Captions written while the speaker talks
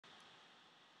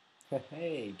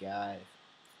Hey guys,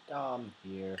 Dom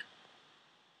here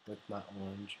with my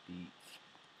orange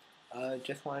beats.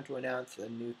 Just wanted to announce a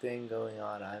new thing going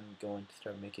on. I'm going to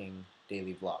start making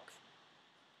daily vlogs.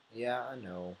 Yeah, I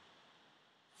know.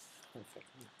 One second,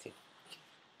 let me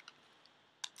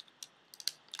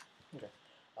okay.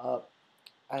 Uh,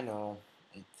 I know.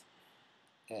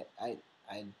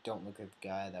 I don't look like the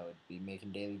guy that would be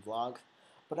making daily vlogs,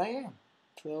 but I am.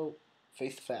 So,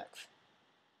 face the facts.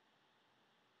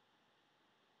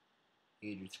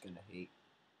 Haters gonna hate.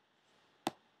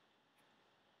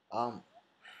 Um,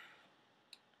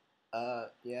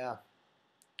 yeah.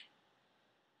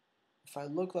 If I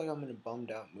look like I'm in a bummed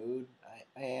out mood,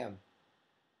 I am.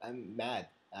 I'm mad,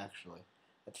 actually,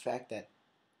 at the fact that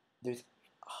there's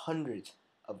hundreds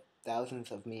of thousands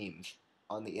of memes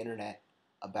on the internet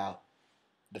about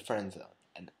the friend zone,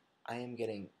 and I am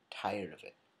getting tired of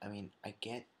it. I mean, I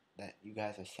get that you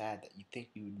guys are sad that you think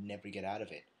you would never get out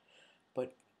of it,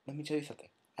 but let me tell you something.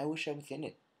 I wish I was in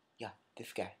it. Yeah,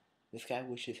 this guy. This guy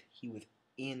wishes he was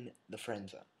in the friend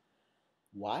zone.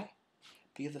 Why?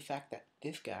 Because of the fact that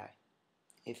this guy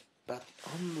is about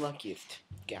the unluckiest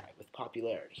guy with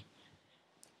popularity.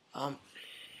 Um,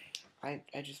 I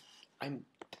just, I'm,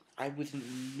 I was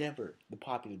never the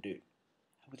popular dude.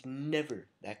 I was never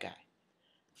that guy.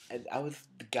 I was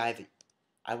the guy that,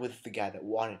 I was the guy that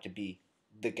wanted to be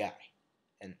the guy.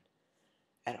 And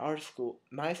at our school,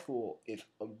 my school is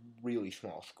a really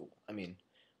small school. I mean,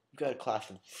 we've got a class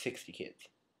of 60 kids.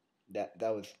 That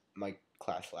was my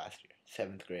class last year,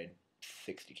 7th grade,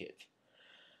 60 kids.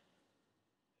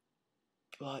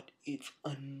 But it's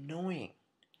annoying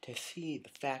to see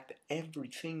the fact that every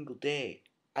single day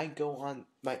I go on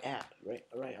my app, right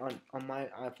on my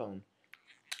iPhone,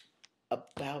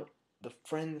 about the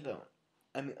friend zone.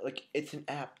 I mean, like, it's an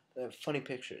app, funny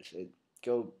pictures.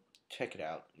 Go check it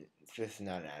out. This is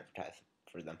not an advertisement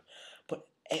for them. But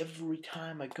every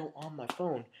time I go on my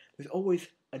phone, there's always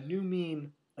a new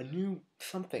meme, a new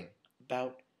something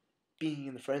about being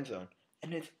in the friend zone.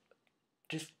 And it's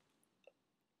just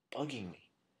bugging me.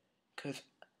 Because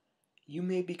you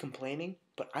may be complaining,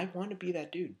 but I want to be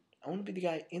that dude. I want to be the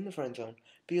guy in the friend zone.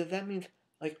 Because that means,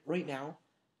 like, right now,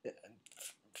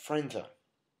 friend zone.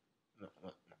 No,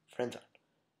 friend zone.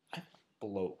 I'm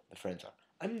below the friend zone.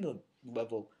 I'm the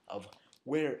level of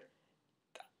where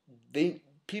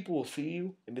people will see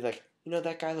you and be like, you know,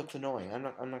 that guy looks annoying. I'm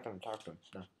not gonna talk to him.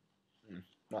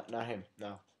 No. Not him.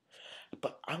 No.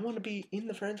 But I want to be in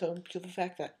the friend zone because of the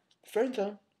fact that friend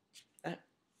zone, uh,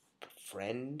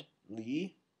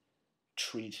 friendly,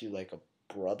 treats you like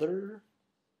a brother.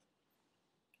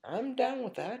 I'm down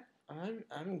with that.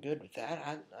 I'm good with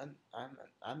that.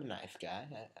 I'm a nice guy.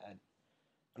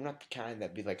 I'm not the kind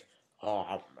that be like,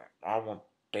 oh, I want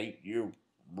to date you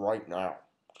right now.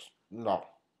 No,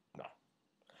 no.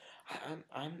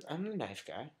 I'm a nice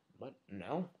guy, but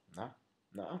no,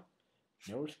 no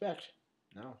respect.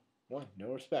 No. One,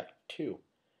 no respect. Two,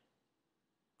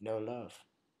 no love.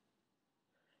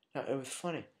 Now it was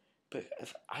funny, but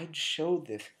as I showed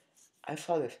this, I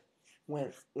saw this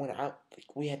when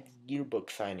we had yearbook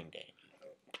signing day,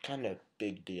 kind of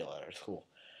big deal at our school,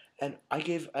 and I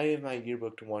gave my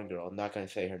yearbook to one girl. I'm not gonna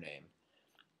say her name.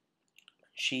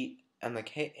 I'm like,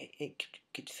 hey,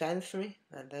 could you sign this for me?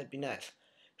 That'd be nice.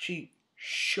 She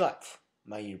shuts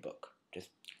my yearbook, just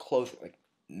close it, like,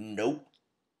 nope,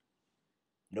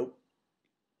 nope,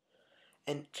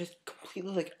 and just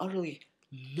completely, like, utterly,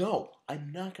 no,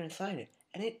 I'm not gonna sign it.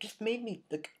 And it just made me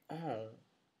like, oh.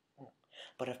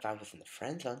 But if I was in the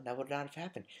friend zone, that would not have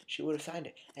happened. She would have signed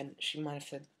it, and she might have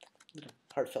said,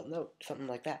 heartfelt note, something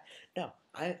like that. No,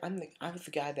 I was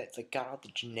the guy that's like got all the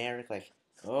generic, like,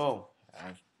 oh,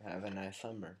 have a nice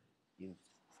summer, you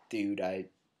dude I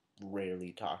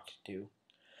rarely talked to.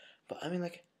 But I mean,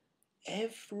 like,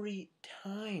 every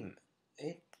time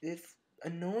it's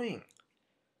annoying.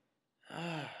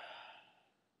 Ah,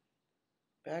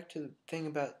 back to the thing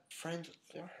about friends.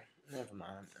 Never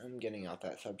mind. I'm getting off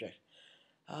that subject.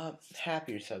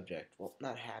 Happier subject. Well,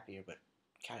 not happier, but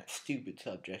kind of stupid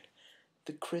subject.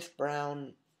 The Chris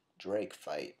Brown Drake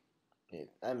fight.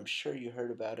 I'm sure you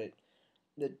heard about it.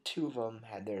 The two of them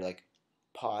had their, like,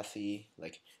 posse.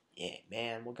 Like, yeah,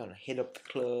 man, we're gonna hit up the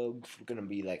clubs. We're gonna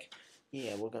be like,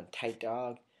 yeah, we're gonna tight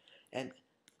dog. And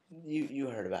you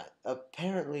heard about it.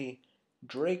 Apparently,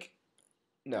 Drake.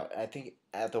 No, I think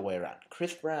other way around.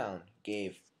 Chris Brown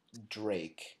gave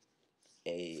Drake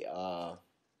a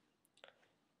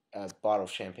a bottle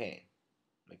of champagne.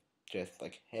 Like, just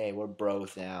like, hey, we're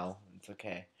bros now. It's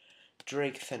okay.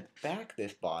 Drake sent back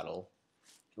this bottle,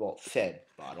 well, said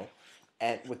bottle,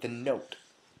 and with a note.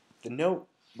 The note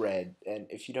read, and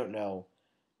if you don't know,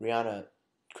 Rihanna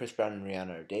Chris Brown and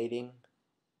Rihanna are dating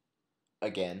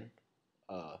again.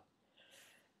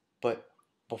 But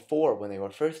before, when they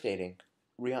were first dating,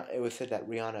 Rihanna, it was said that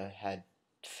Rihanna had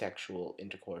sexual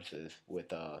intercourses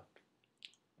with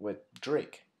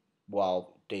Drake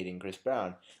while dating Chris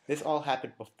Brown. This all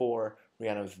happened before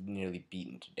Rihanna was nearly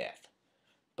beaten to death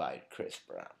by Chris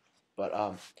Brown.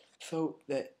 But so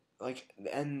that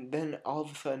and then all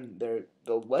of a sudden,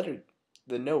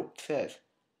 the note says,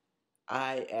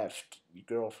 "I effed your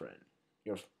girlfriend,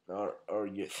 your or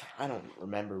your." I don't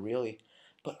remember really,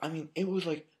 but I mean, it was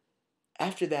like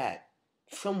after that,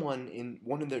 someone in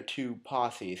one of their two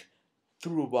posses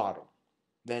threw a bottle.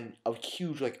 Then a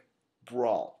huge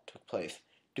brawl took place,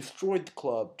 destroyed the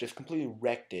club, just completely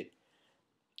wrecked it.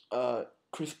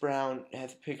 Chris Brown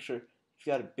has a picture. He's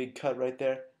got a big cut right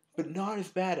there, but not as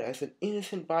bad as an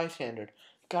innocent bystander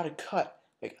got a cut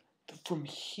from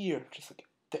here, just like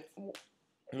that.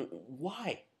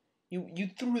 Why? You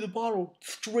threw the bottle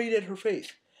straight at her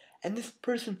face, and this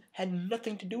person had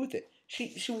nothing to do with it.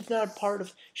 She was not a part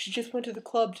of. She just went to the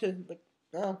club to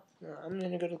oh, I'm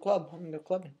gonna go to the club. I'm gonna go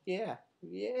clubbing. Yeah,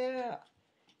 yeah,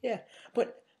 yeah.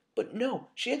 But no,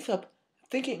 she ends up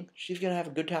thinking she's gonna have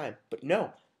a good time. But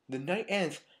no, the night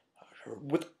ends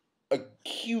with a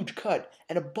huge cut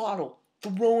and a bottle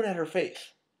thrown at her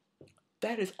face.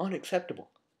 That is unacceptable.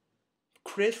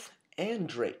 Chris and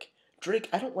Drake. Drake,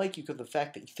 I don't like you because of the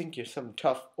fact that you think you're some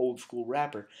tough old school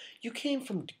rapper. You came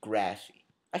from Degrassi.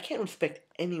 I can't respect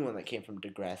anyone that came from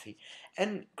Degrassi.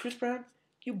 And Chris Brown,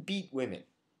 you beat women.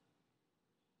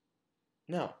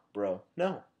 No, bro,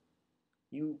 no.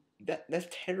 That's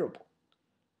terrible.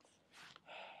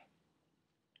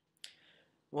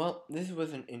 Well, this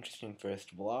was an interesting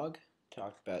first vlog.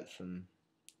 Talked about some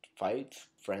fights,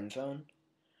 Friendzone.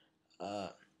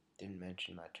 Didn't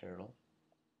mention my turtle.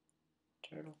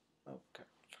 Turtle? Oh, God.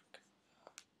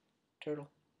 Turtle?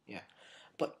 Yeah.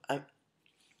 But I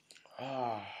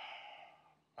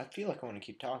feel like I want to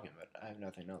keep talking, but I have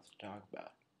nothing else to talk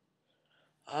about.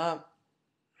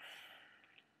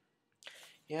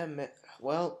 Yeah,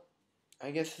 well,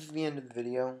 I guess this is the end of the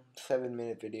video.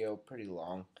 7-minute video, pretty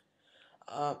long.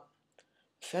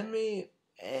 Send me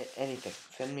anything.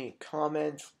 Send me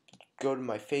comments. Go to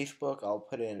my Facebook. I'll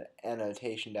put an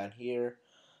annotation down here.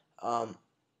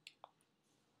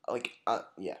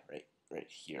 Yeah, right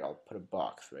here. I'll put a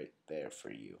box right there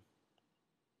for you.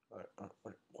 Or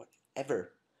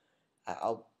whatever.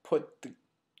 I'll put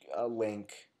a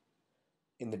link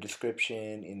in the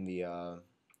description in the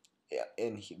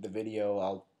video.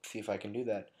 I'll see if I can do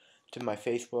that to my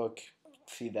Facebook.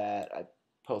 See that I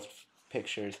post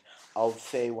pictures. I'll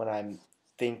say when I'm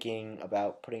thinking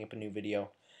about putting up a new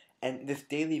video. And this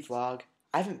daily vlog,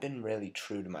 I haven't been really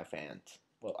true to my fans.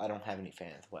 Well, I don't have any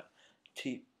fans. What?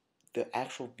 To the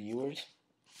actual viewers,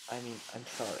 I mean, I'm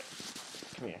sorry.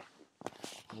 Come here.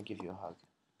 Let me give you a hug.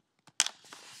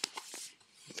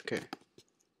 It's okay.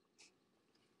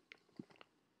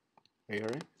 Are you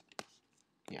alright?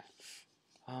 Yeah.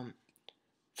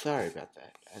 Sorry about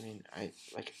that. I mean, I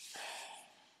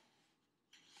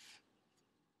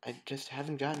just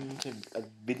haven't gotten into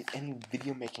any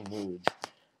video making mood.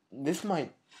 This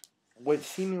might, what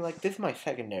seeming like this is my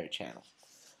secondary channel.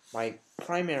 My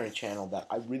primary channel that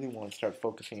I really want to start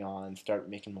focusing on, start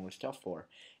making more stuff for,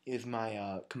 is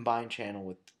my combined channel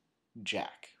with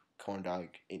Jack,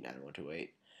 Corndog89128.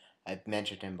 I've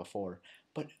mentioned him before,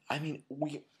 but I mean,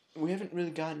 we haven't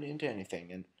really gotten into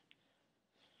anything, and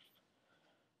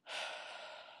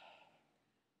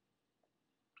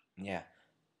yeah,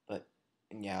 but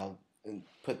yeah, I'll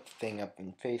put the thing up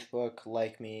on Facebook.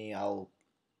 Like me, I'll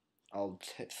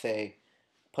say,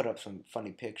 put up some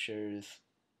funny pictures,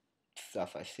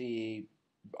 stuff I see,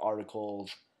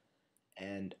 articles,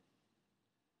 and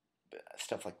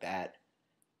stuff like that.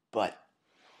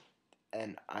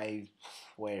 And I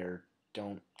swear,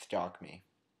 don't stalk me.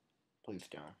 Please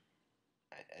don't.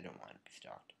 I don't want to be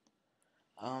stalked.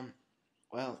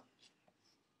 Well,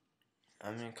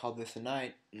 I'm gonna call this a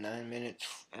night. 9 minutes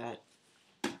at.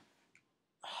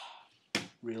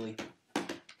 Really?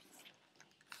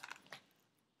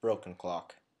 Broken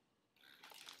clock.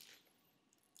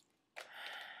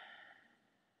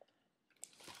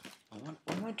 What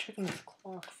am I checking this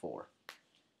clock for?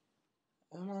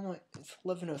 It's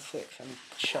 11:06. I'm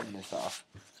shutting this off.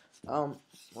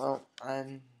 Well,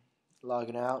 I'm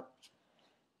logging out.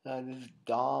 This is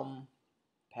Dom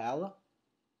Pala.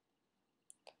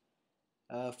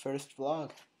 First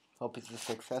vlog. Hope it's a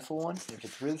successful one. If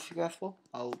it's really successful,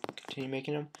 I'll continue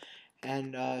making them.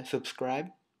 And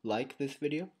subscribe, like this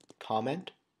video,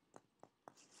 comment,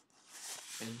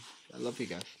 and I love you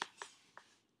guys.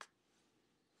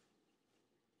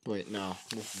 Wait, no,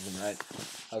 this isn't right.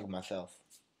 Hug myself.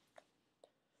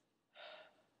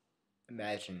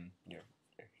 Imagine you're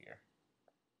here.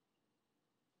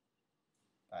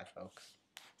 Bye, folks.